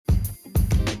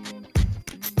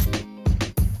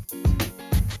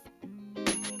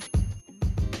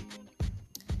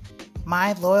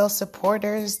My loyal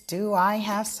supporters, do I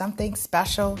have something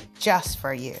special just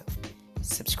for you?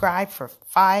 Subscribe for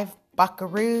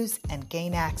 $5 and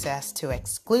gain access to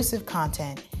exclusive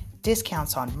content,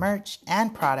 discounts on merch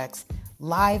and products,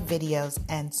 live videos,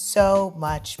 and so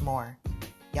much more.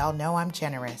 Y'all know I'm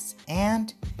generous,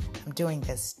 and I'm doing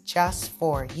this just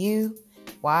for you.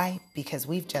 Why? Because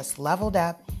we've just leveled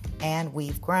up and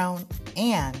we've grown,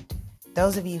 and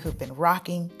those of you who've been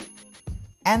rocking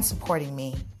and supporting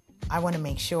me, I want to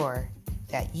make sure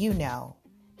that you know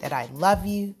that I love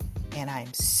you and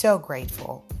I'm so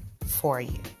grateful for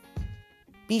you.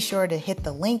 Be sure to hit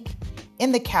the link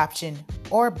in the caption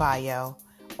or bio,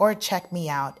 or check me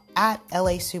out at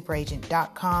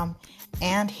laSuperAgent.com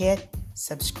and hit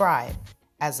subscribe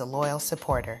as a loyal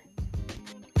supporter.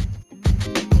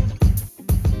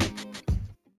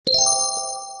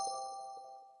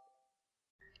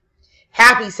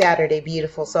 Happy Saturday,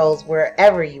 beautiful souls,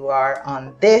 wherever you are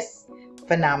on this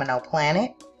phenomenal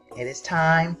planet. It is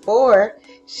time for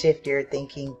Shift Your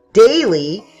Thinking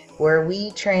Daily, where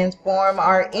we transform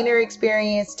our inner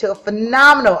experience to a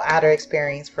phenomenal outer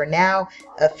experience. For now,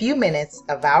 a few minutes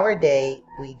of our day,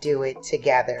 we do it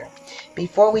together.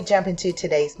 Before we jump into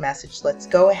today's message, let's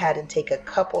go ahead and take a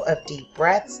couple of deep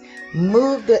breaths,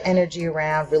 move the energy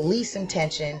around, release some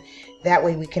tension. That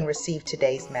way we can receive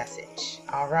today's message.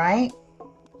 All right?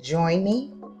 Join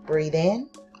me. Breathe in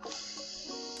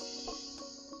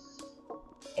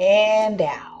and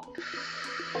out.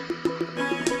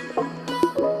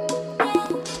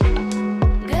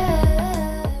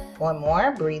 One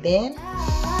more. Breathe in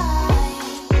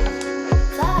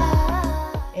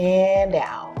and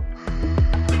out.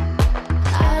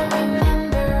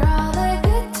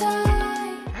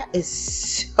 That is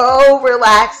so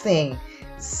relaxing,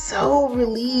 so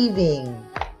relieving.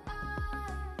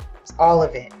 It's all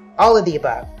of it, all of the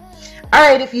above. All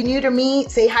right, if you're new to me,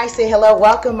 say hi, say hello,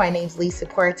 welcome. My name's Lisa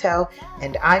Puerto,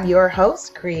 and I'm your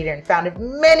host, creator, and founder of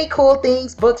many cool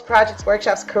things, books, projects,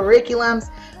 workshops,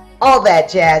 curriculums, all that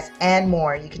jazz, and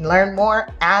more. You can learn more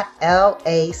at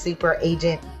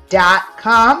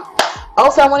laSuperAgent.com.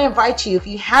 Also, I want to invite you, if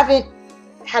you haven't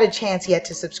had a chance yet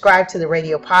to subscribe to the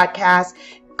radio podcast,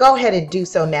 go ahead and do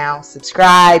so now.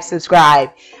 Subscribe.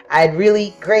 I'd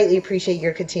really greatly appreciate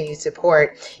your continued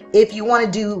support. If you want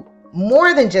to do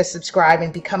more than just subscribe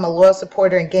and become a loyal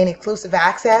supporter and gain exclusive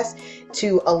access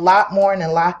to a lot more, and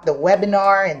unlock the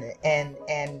webinar and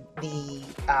the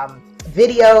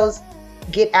videos,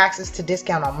 get access to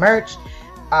discount on merch,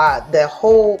 the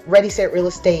whole Ready Set Real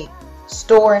Estate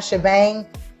store and shebang,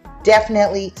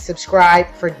 definitely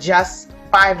subscribe for just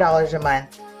 $5 a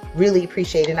month. Really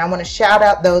appreciate it. And I want to shout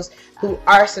out those who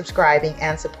are subscribing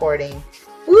and supporting.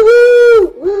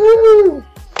 Woohoo! Woohoo!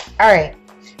 All right.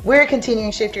 We're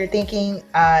continuing Shift Your Thinking,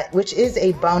 which is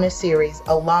a bonus series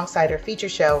alongside our feature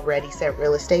show, Ready Set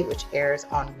Real Estate, which airs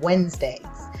on Wednesdays.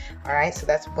 All right, so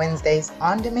that's Wednesdays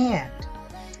on demand.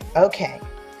 Okay,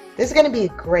 this is going to be a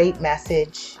great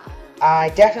message. I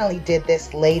definitely did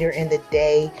this later in the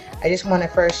day. I just want to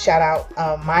first shout out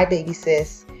my baby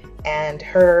sis and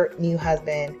her new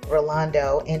husband,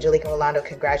 Rolando, Angelique and Rolando.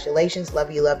 Congratulations.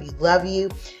 Love you, love you, love you.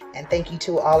 And thank you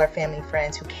to all our family and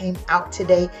friends who came out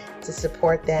today to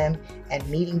support them and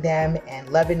meeting them and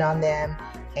loving on them.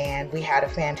 And we had a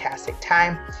fantastic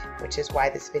time, which is why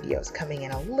this video is coming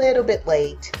in a little bit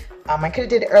late. I could have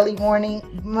did it early morning,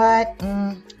 but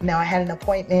no, I had an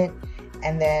appointment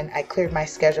and then I cleared my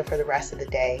schedule for the rest of the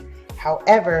day.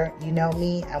 However, you know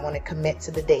me, I want to commit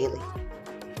to the daily.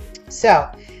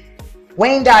 So,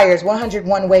 Wayne Dyer's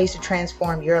 101 Ways to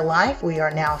Transform Your Life. We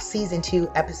are now season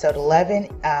 2, episode 11.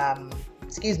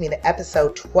 The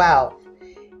episode 12.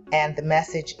 And the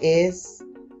message is,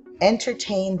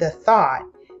 entertain the thought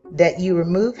that you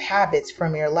remove habits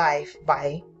from your life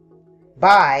by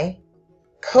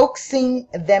coaxing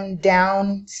them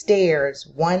downstairs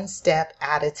one step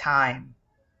at a time.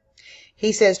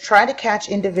 He says, try to catch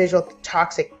individual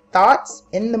toxic thoughts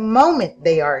in the moment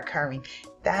they are occurring.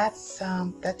 That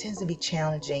tends to be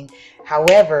challenging.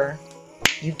 However,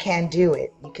 you can do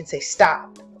it. You can say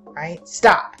stop, right?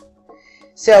 Stop.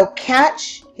 So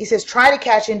he says, try to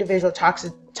catch individual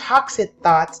toxic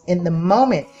thoughts in the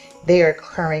moment they are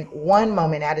occurring, one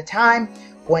moment at a time,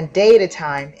 one day at a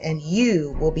time, and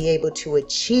you will be able to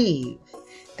achieve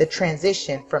the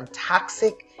transition from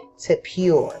toxic to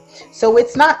pure. So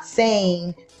it's not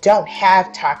saying don't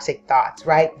have toxic thoughts,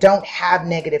 right? Don't have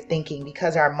negative thinking,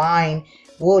 because our mind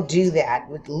will do that,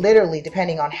 with literally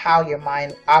depending on how your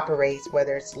mind operates,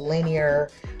 whether it's linear,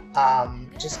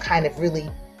 just kind of really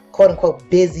quote unquote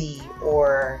busy,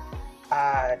 or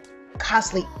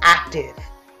constantly active.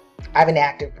 I have an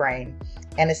active brain.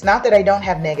 And it's not that I don't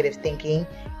have negative thinking.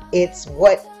 It's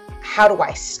how do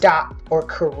I stop or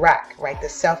correct, right? The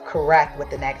self-correct with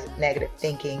the negative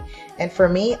thinking. And for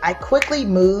me, I quickly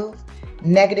move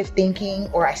negative thinking,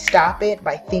 or I stop it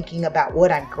by thinking about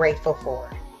what I'm grateful for.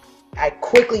 I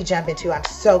quickly jump into, I'm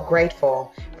so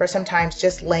grateful for sometimes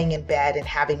just laying in bed and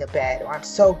having a bed, or I'm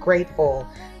so grateful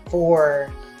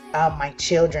for my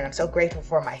children. I'm so grateful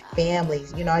for my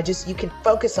families. You can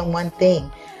focus on one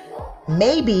thing.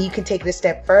 Maybe you can take it a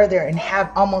step further and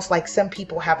have almost like some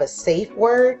people have a safe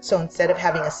word. So instead of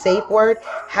having a safe word,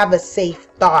 have a safe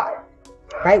thought,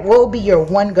 right? What will be your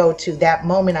one go-to? That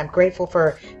moment, I'm grateful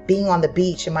for being on the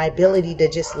beach and my ability to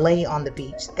just lay on the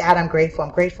beach. That I'm grateful.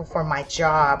 I'm grateful for my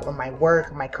job or my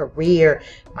work, or my career,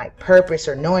 my purpose,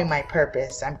 or knowing my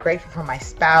purpose. I'm grateful for my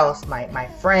spouse, my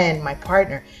friend, my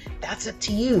partner. That's up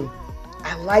to you.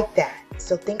 I like that.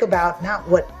 So think about not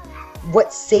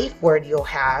what safe word you'll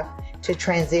have to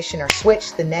transition or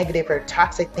switch the negative or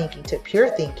toxic thinking to pure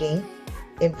thinking.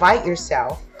 Invite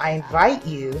yourself. I invite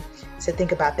you to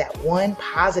think about that one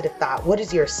positive thought. What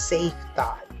is your safe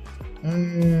thought?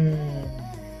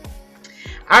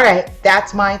 All right,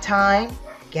 that's my time.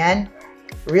 Again,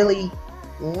 really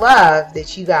love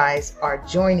that you guys are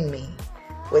joining me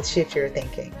with Shift Your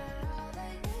Thinking.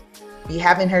 If you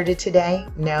haven't heard it today,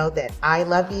 know that I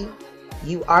love you.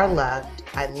 You are loved.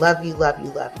 I love you, love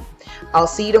you, love you. I'll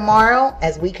see you tomorrow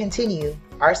as we continue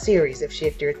our series of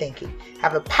Shift Your Thinking.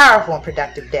 Have a powerful and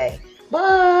productive day.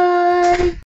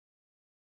 Bye.